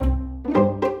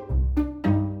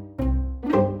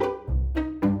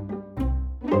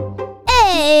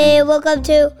and welcome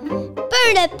to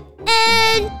Burnip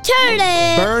and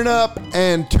Turnip. Burnip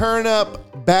and Turnip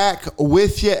back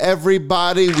with you,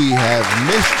 everybody. We have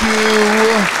missed you.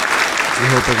 We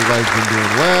hope everybody's been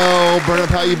doing well. Burnip,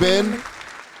 how you been?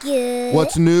 Good.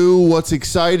 What's new? What's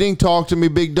exciting? Talk to me,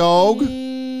 big dog.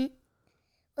 Well,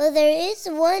 there is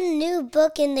one new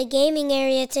book in the gaming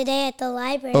area today at the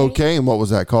library. Okay, and what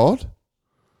was that called?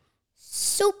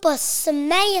 Super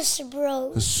Smash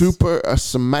Bros. Super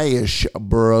Smash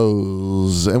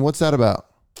Bros. And what's that about?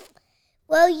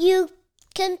 Well, you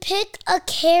can pick a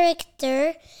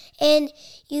character, and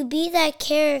you be that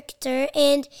character,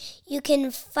 and you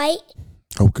can fight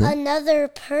another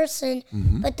person,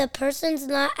 but the person's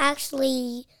not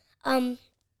actually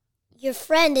your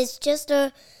friend. It's just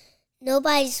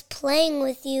nobody's playing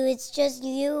with you. It's just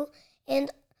you and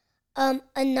a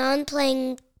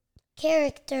non-playing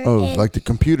character. Oh, like the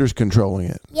computer's controlling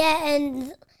it. Yeah,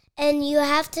 and you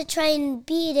have to try and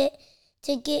beat it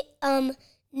to get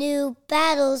new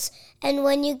battles. And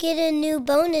when you get a new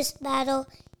bonus battle,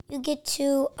 you get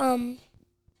to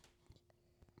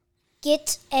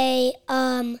get a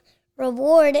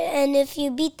reward. And if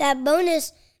you beat that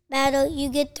bonus battle, you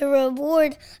get the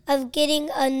reward of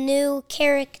getting a new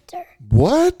character.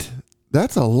 What?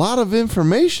 That's a lot of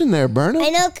information there, Burnip.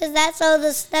 I know, because that's all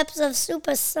the steps of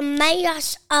Super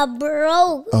Smash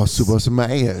Bros. Oh, Super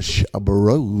Smash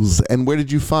Bros. And where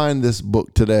did you find this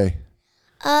book today?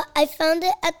 I found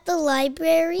it at the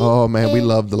library. Oh, man, we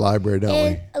love the library,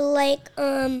 don't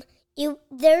we?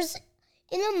 There's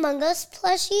an Among Us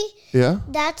plushie. Yeah?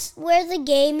 That's where the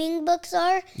gaming books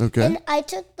are. Okay. And I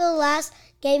took the last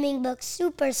gaming book,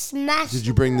 Super Smash Did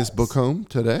you bring this book home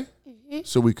today? Mm-hmm.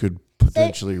 So we could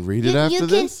potentially read it after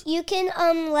this? You can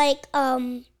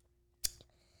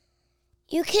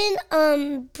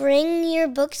bring your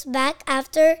books back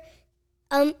after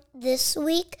this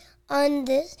week on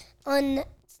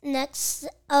next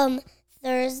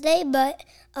Thursday, but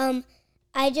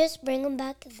I just bring them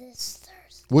back this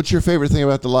Thursday. What's your favorite thing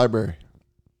about the library?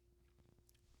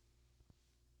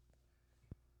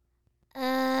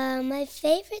 My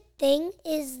favorite thing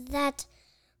is that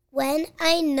when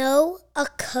I know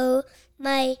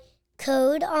my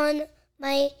code on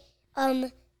my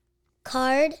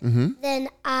card, then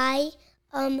I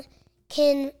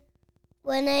can,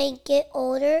 when I get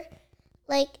older,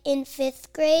 like in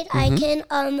 5th grade, I can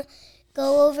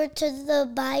go over to the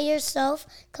by yourself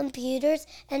computers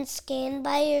and scan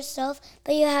by yourself,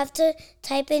 but you have to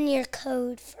type in your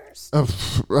code first.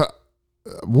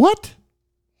 What?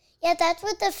 Yeah, that's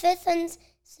what the 5th and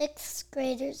 6th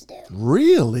graders do.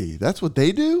 Really? That's what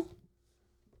they do?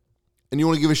 And you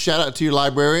want to give a shout out to your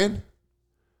librarian?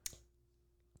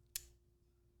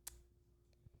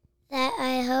 That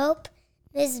I hope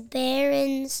Miss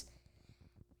Barons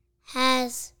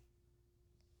has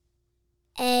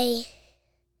a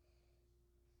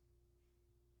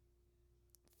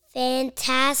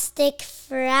fantastic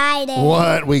Friday.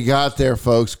 What we got there,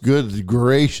 folks. Good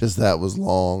gracious, that was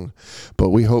long.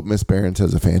 But we hope Miss Barons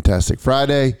has a fantastic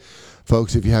Friday.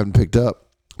 Folks, if you haven't picked up,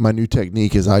 my new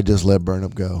technique is I just let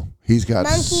Burnip go. He's got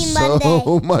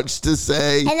so much to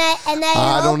say. And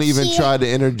I don't even try to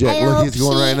interject. Look, he's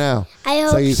going right now.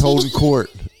 It's like he's holding court.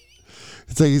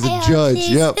 It's like he's a judge.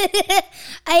 Yep.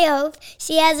 I hope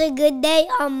she has a good day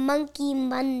on Monkey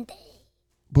Monday.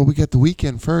 But we got the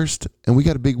weekend first, and we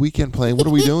got a big weekend planned. What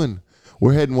are we doing?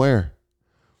 We're heading where?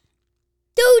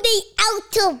 To the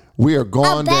Outer We are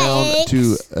going down Banks.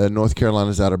 to North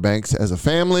Carolina's Outer Banks as a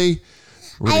family.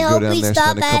 We're going to go down there,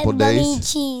 spend a couple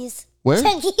days. Cheese. Where?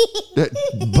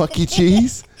 Bucky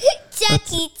Cheese? Chuck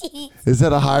E. Cheese. Is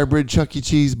that a hybrid Chuck E.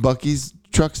 Cheese Bucky's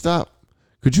truck stop?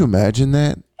 Could you imagine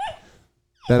that?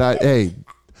 Hey.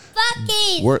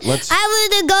 Bucky's. I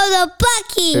want to go to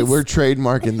Bucky's. Hey, we're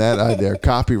trademarking that idea,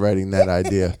 copywriting that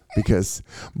idea, because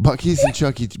Bucky's and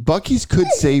Chuck E. Bucky's could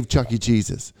save Chuck E.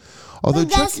 Cheese's. Although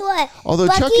guess what? Although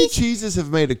Chuck E. Cheese's have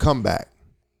made a comeback.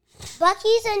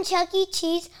 Bucky's and Chuck E.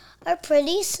 Cheese are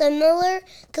pretty similar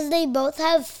because they both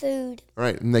have food.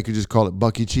 Right, and they could just call it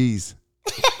Bucky Cheese.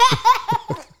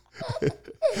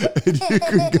 And you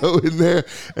could go in there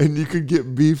and you could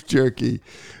get beef jerky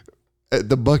at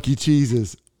the Bucky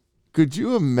Cheeses. Could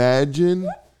you imagine?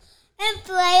 And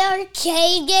play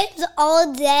arcade games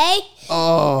all day.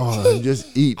 Oh, and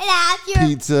just eat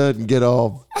pizza and get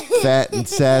all fat and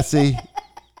sassy.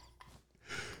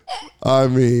 I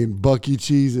mean, Bucky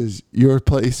Cheeses, your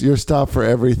place, your stop for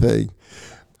everything.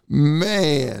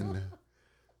 Man,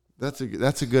 that's a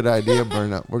good idea,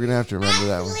 Burnip. We're gonna have to remember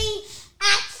that one.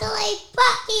 Actually,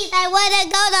 Buc-ee's. I want to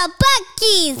go to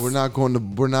Buc-ee's.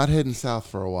 We're not heading south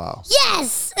for a while.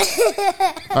 Yes.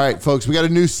 All right, folks, we got a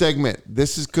new segment.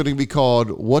 This is going to be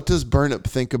called What Does Burnip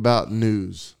Think About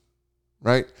News?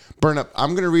 Right? Burnip,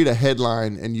 I'm going to read a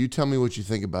headline and you tell me what you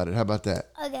think about it. How about that?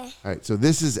 Okay. All right, so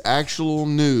this is actual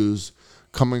news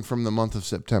coming from the month of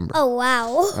September. Oh, wow.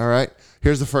 All right,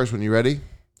 here's the first one. You ready?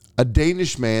 A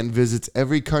Danish man visits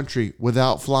every country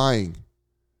without flying.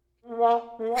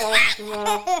 What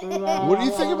do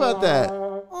you think about that?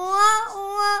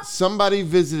 Somebody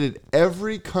visited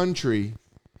every country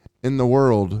in the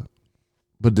world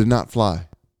but did not fly.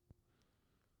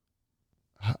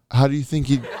 How do you think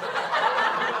he... Wait,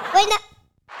 no.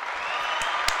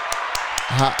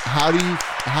 How do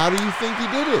you think he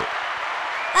did it?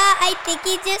 I think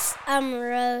he just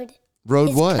rode. Rode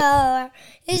his what? Car.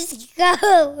 His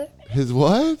car. His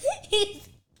what?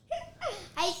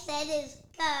 I said his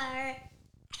car.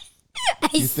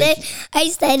 I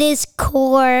said his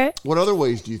core. What other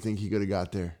ways do you think he could have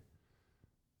got there?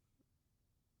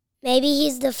 Maybe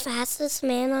he's the fastest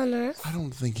man on earth. I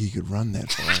don't think he could run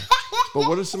that far. But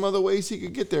what are some other ways he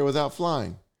could get there without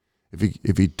flying?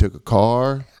 If he took a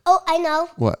car? Oh, I know.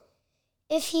 What?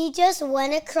 If he just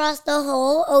went across the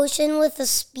whole ocean with a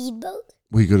speedboat.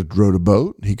 Well, he could have rode a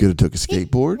boat. He could have took a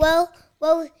skateboard. Well,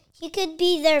 he could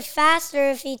be there faster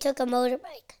if he took a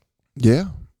motorbike. Yeah.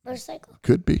 Motorcycle.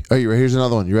 Could be. Oh, here's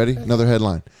another one. You ready? Mm-hmm. Another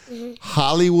headline. Mm-hmm.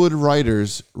 Hollywood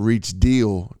writers reach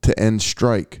deal to end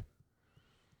strike.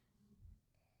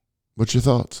 What's your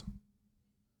thoughts?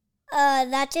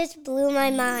 That just blew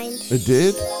my mind. It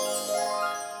did?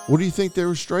 What do you think they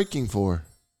were striking for?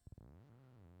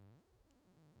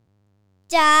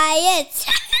 Giants.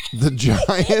 The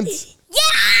Giants?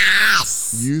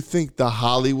 Yes! You think the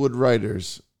Hollywood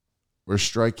writers were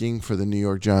striking for the New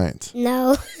York Giants?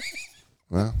 No.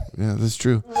 Well, yeah, that's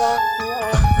true. All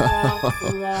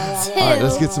right,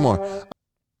 let's get some more.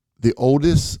 The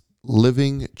oldest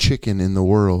living chicken in the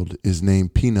world is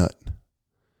named Peanut.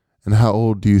 And how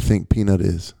old do you think Peanut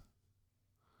is?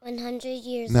 100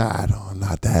 years old. No,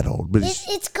 not that old. But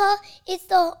it's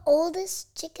the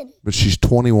oldest chicken. But she's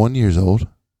 21 years old.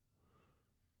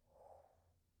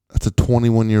 That's a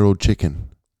 21-year-old chicken.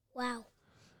 Wow.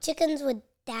 Chickens would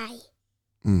die.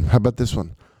 How about this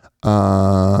one?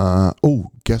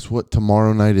 Guess what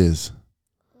tomorrow night is?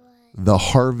 What? The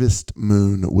harvest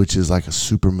moon, which is like a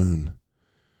super moon.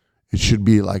 It should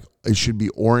be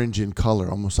orange in color,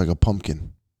 almost like a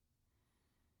pumpkin.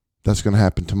 That's going to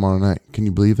happen tomorrow night. Can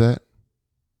you believe that?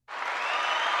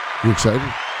 You excited?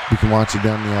 We can watch it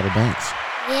down in the Outer Banks.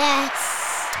 Yes.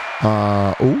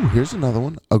 Here's another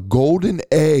one. A golden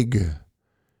egg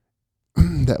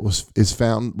that was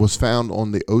found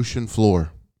on the ocean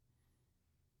floor.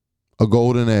 A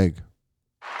golden egg.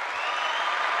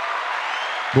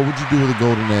 What would you do with a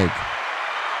golden egg?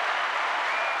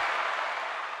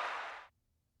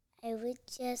 I would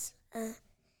just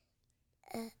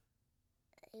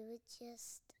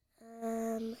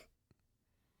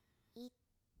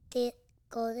eat the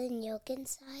golden yolk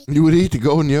inside. You would eat the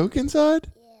golden yolk inside?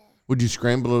 Yeah. Would you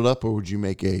scramble it up or would you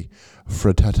make a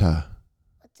frittata?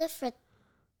 What's a frit?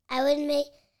 I would make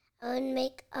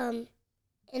an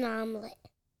omelet.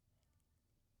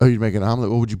 Oh, you'd make an omelet?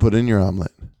 What would you put in your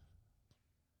omelet?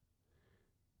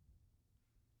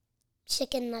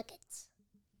 Chicken nuggets.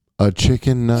 A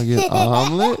chicken nugget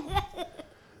omelet?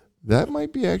 That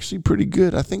might be actually pretty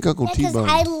good. I think Uncle T-Bone. Because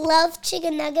I love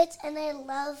chicken nuggets and I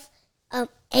love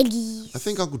eggies. I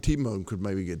think Uncle T-Bone could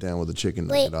maybe get down with a chicken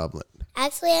nugget omelet.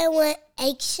 Actually, I want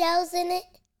eggshells in it.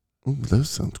 Ooh, those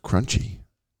sound crunchy.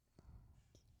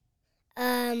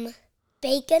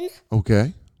 Bacon.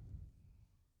 Okay.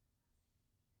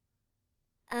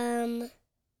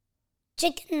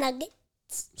 Chicken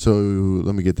nuggets. So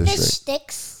let me get this Fish straight.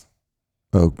 sticks.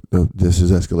 Oh, this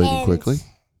is escalating quickly.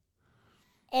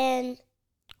 And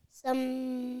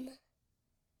some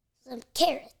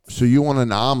carrots. So you want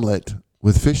an omelet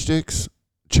with fish sticks,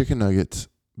 chicken nuggets,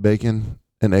 bacon,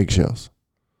 and eggshells.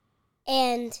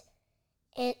 And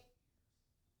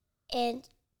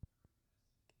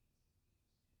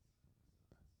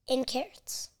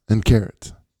carrots. And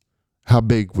carrots. How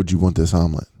big would you want this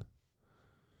omelet?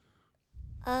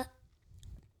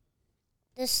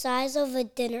 The size of a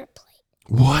dinner plate.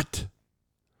 What?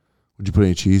 Would you put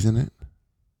any cheese in it?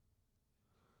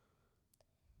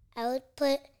 I would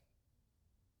put,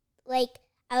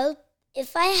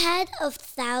 if I had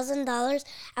 $1,000,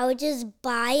 I would just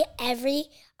buy every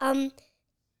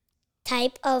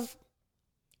type of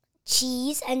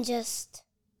cheese and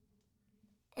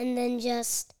then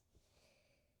just,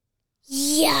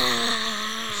 yeah.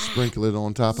 sprinkle it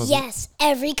on top of it? Yes,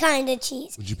 every kind of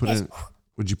cheese. Would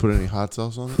you put any hot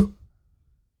sauce on it?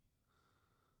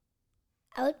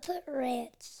 I would put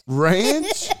ranch.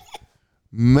 Ranch?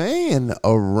 Man,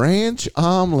 a ranch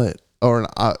omelet or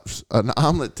an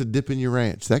omelet to dip in your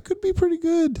ranch. That could be pretty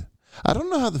good. I don't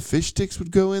know how the fish sticks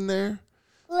would go in there.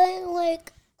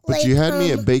 But you had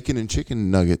me at bacon and chicken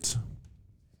nuggets.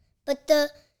 But the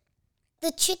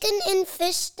chicken and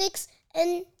fish sticks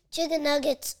and chicken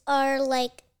nuggets are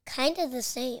like kind of the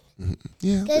same.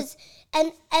 Yeah.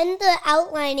 And the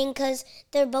outlining because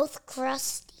they're both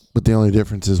crusty. But the only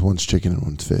difference is one's chicken and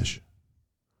one's fish.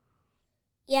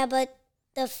 Yeah, but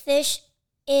the fish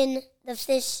in the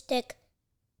fish stick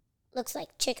looks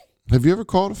like chicken. Have you ever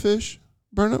caught a fish,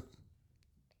 Burnip?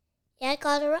 Yeah, I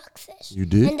caught a rockfish. You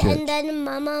did? And then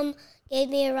my mom gave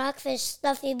me a rockfish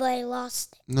stuffy, but I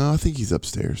lost it. No, I think he's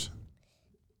upstairs.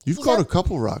 You've caught a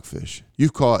couple rockfish.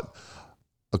 You've caught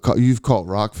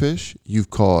rockfish. You've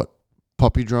caught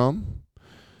puppy drum.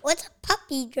 What's a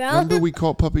puppy drum? Remember we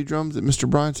caught puppy drums at Mr.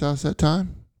 Bryant's house that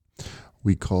time?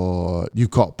 You've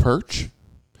caught perch.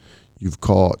 You've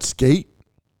caught skate.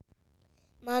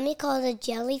 Mommy caught a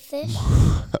jellyfish.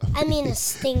 I mean a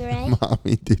stingray.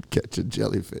 Mommy did catch a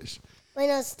jellyfish. Wait,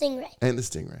 no, stingray. And the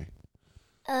stingray.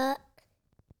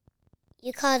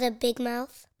 You caught a big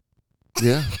mouth?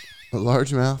 Yeah, a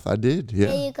large mouth. I did, yeah.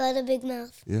 Yeah, you caught a big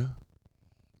mouth. Yeah.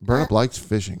 Burnip likes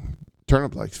fishing.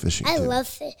 Turnip likes fishing, I love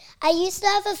fish. I used to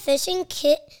have a fishing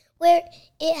kit where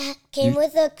it came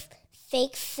with a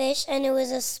fake fish, and it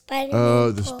was a Spider-Man.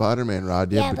 Oh, the Spider-Man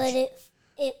rod. Yeah, but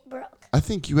it broke. I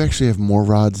think you actually have more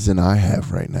rods than I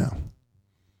have right now.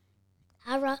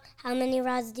 How many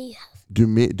rods do you have?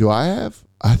 Do I have?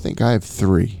 I think I have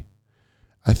 3.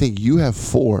 I think you have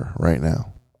 4 right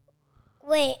now.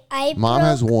 Wait, Mom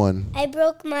has 1. I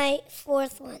broke my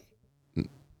 4th one.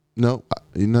 No,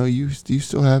 you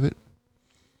still have it.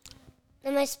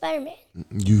 And my Spider-Man.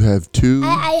 You have 2.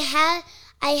 I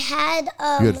had.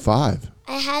 You had 5.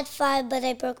 I had 5, but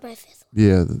I broke my 5th one.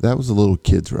 Yeah, that was a little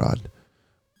kid's rod.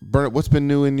 Burnip, what's been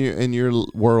new in your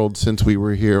world since we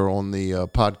were here on the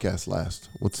podcast last?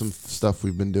 What's some stuff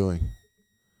we've been doing?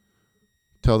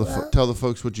 Tell the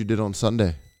folks what you did on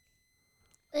Sunday.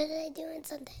 What did I do on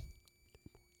Sunday?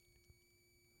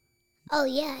 Oh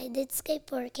yeah, I did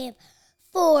skateboard camp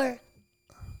for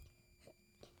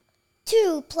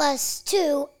 2 +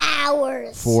 2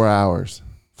 hours. 4 hours.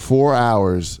 4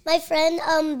 hours. My friend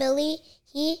Billy,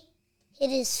 he hit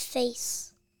his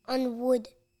face on wood.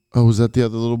 Oh, was that the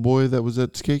other little boy that was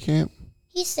at skate camp?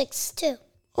 He's 6'2",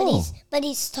 but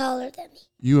he's taller than me.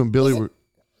 You and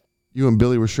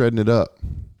Billy were shredding it up.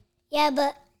 Yeah,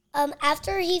 but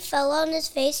after he fell on his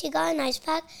face, he got an ice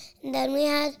pack, and then we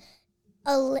had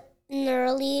an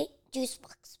early juice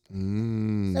box.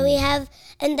 So we have,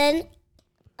 and then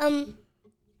you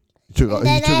took a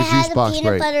juice box break. I had a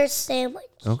peanut butter sandwich.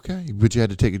 Okay, but you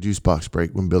had to take a juice box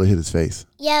break when Billy hit his face.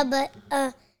 Yeah, but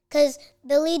because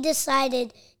Billy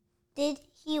decided, did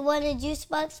he want a juice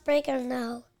box break or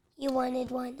no? He wanted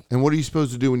one. And what are you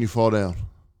supposed to do when you fall down?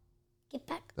 Get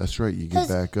back. That's right, you get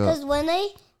back up. Because when I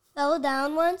fell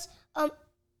down once,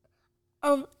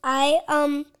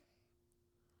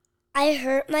 I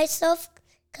hurt myself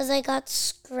because I got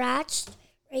scratched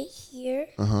right here.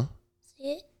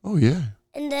 See it? Oh yeah.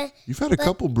 And then you've had a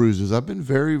couple bruises. I've been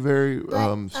very, very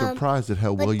surprised at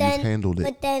how well you've handled it.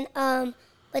 But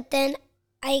then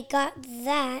I got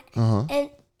that, and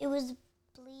it was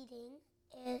bleeding,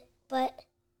 but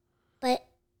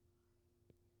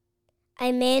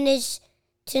I managed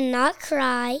to not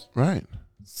cry. Right.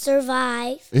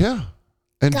 Survive. Yeah.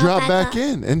 And drop back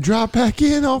in. And drop back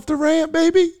in off the ramp,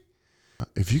 baby.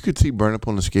 If you could see Burnip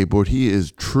on the skateboard, he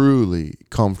is truly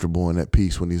comfortable and at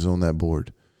peace when he's on that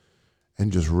board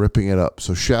and just ripping it up.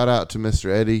 So shout out to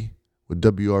Mr. Eddie with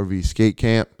WRV Skate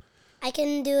Camp. I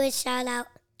can do a shout out.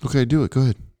 Okay, do it. Go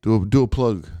ahead. Do a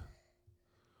plug.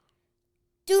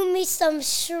 Do me some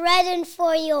shredding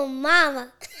for your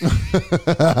mama.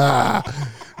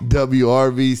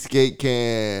 WRV Skate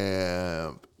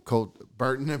Camp.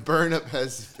 Burnip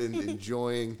has been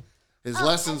enjoying his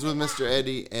lessons with Mr.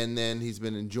 Eddie, and then he's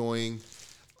been enjoying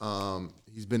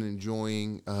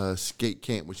skate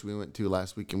camp, which we went to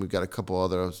last week, and we've got a couple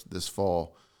others this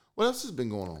fall. What else has been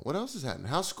going on? What else is happening?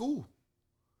 How's school?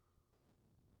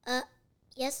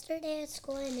 Yesterday at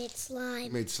school I made slime.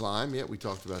 You made slime? Yeah, we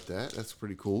talked about that. That's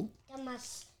pretty cool.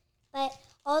 But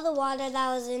all the water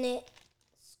that was in it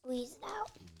squeezed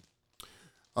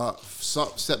out.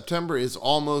 September is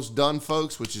almost done,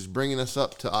 folks, which is bringing us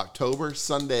up to October.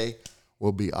 Sunday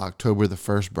will be October the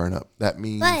 1st, Burnip. That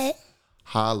means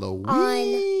Halloween.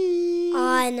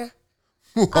 On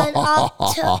on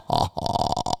October.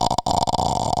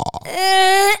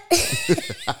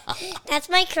 That's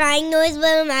my crying noise, but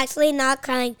I'm actually not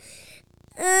crying.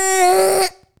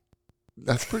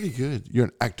 That's pretty good. You're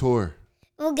an actor.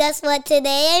 Well, guess what?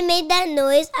 Today I made that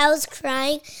noise. I was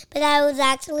crying, but I was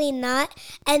actually not.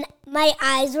 And my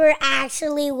eyes were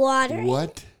actually watering.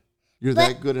 What? You're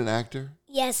that good an actor?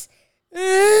 Yes.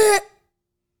 That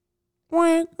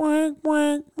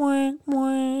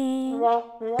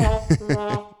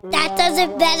does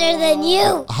it better than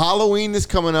you. Halloween is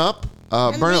coming up.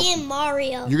 I'm being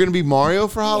Mario. You're gonna be Mario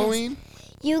for Halloween?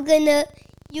 Yes.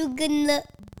 You're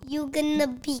gonna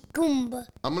be Goomba.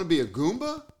 I'm gonna be a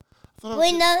Goomba?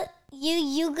 Wait, no.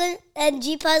 You gonna and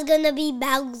G-Paw's gonna be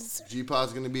Bowser.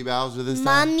 G-Paw's gonna be Bowser this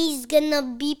time? Mommy's gonna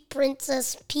be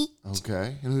Princess Peach.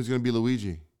 Okay. And who's gonna be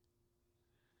Luigi?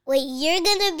 Wait, you're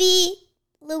gonna be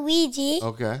Luigi.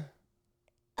 Okay.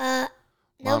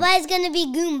 Nobody's gonna be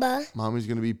Goomba. Mommy's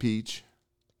gonna be Peach.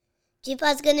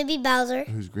 G-Paw's gonna be Bowser.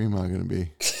 Who's Grandma gonna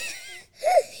be?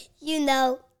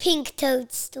 Pink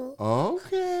Toadstool.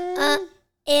 Okay.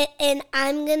 And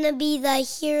I'm gonna be the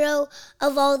hero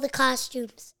of all the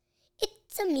costumes.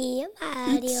 It's a me,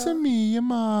 Mario. It's a me,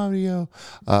 Mario.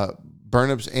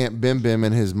 Burnip's Aunt Bim Bim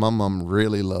and his mum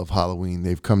really love Halloween.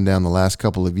 They've come down the last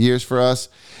couple of years for us,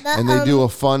 and they do a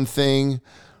fun thing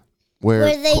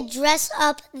where they dress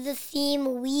up the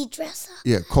theme we dress up.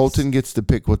 Yeah, Colton gets to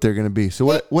pick what they're going to be. So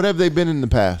what have they been in the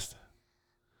past?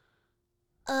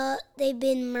 They've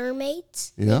been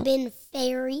mermaids. Yeah. They've been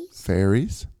fairies.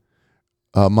 Fairies.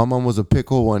 My mom was a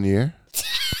pickle one year.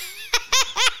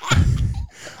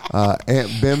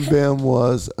 Aunt Bim Bim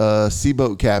was a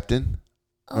seaboat captain.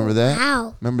 Remember that?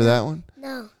 Wow. Remember that one?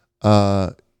 No.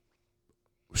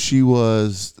 She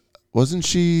wasn't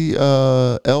she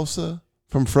Elsa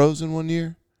from Frozen one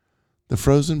year? The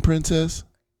Frozen princess?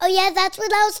 Oh, yeah, that's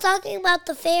what I was talking about,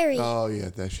 the fairy. Oh,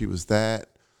 yeah, she was that.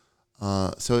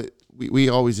 We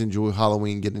always enjoy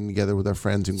Halloween, getting together with our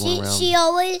friends and going around. She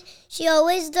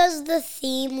always does the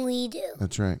theme we do.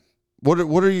 That's right. What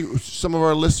are you? Some of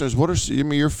our listeners. What are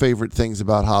your favorite things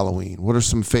about Halloween? What are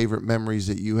some favorite memories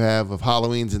that you have of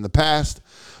Halloweens in the past?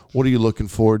 What are you looking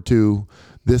forward to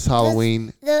this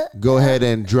Halloween? Go ahead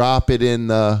and drop it in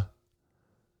the.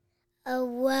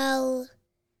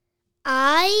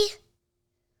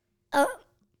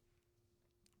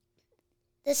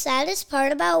 The saddest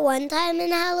part about one time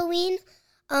in Halloween,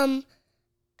 I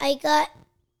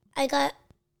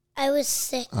was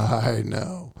sick. I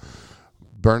know.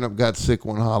 Burnip got sick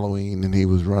one Halloween and he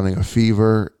was running a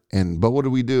fever. But what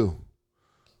did we do?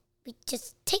 We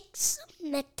just take some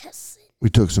medicine. We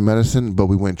took some medicine, but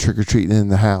we went trick-or-treating in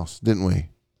the house, didn't we?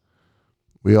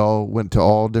 We all went to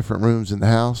all different rooms in the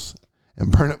house,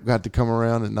 and Burnip got to come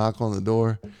around and knock on the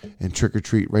door and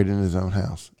trick-or-treat right in his own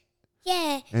house.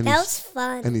 Yeah, and that was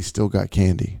fun. And he still got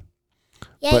candy.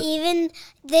 Yeah, even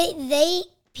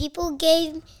people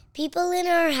in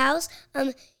our house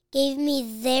gave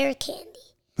me their candy.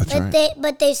 That's right.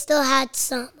 But they still had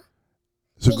some.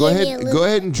 So go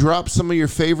ahead and drop some of your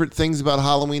favorite things about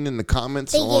Halloween in the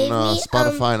comments on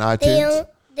Spotify and iTunes.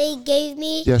 They gave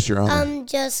me yes, Your Honor.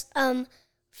 Just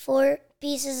 4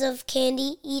 pieces of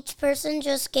candy. Each person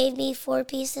just gave me 4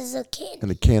 pieces of candy. And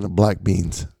a can of black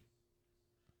beans.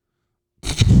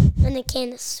 And a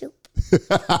can of soup.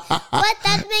 But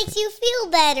that makes you feel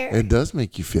better. It does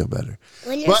make you feel better.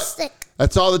 When you're sick.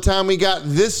 That's all the time we got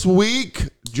this week.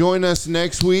 Join us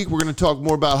next week. We're going to talk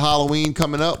more about Halloween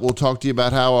coming up. We'll talk to you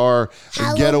about how our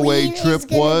getaway trip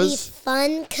was. Is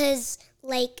fun because,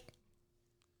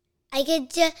 I could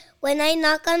just, when I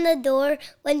knock on the door,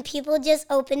 when people just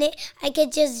open it, I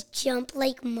could just jump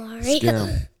like Mario. Scare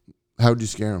them. How'd you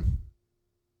scare them?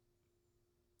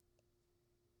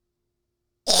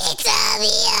 It's a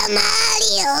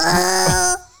Mario.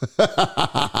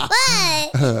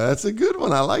 What? That's a good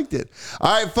one. I liked it.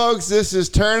 All right, folks, this is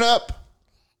Turn Up.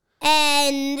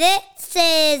 And this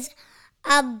is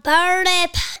a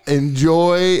Burnip.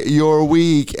 Enjoy your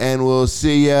week, and we'll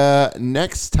see you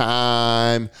next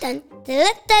time. Dun,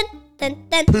 dun, dun, dun,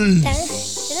 dun, dun, dun,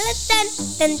 dun,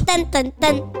 dun, dun, dun,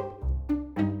 dun.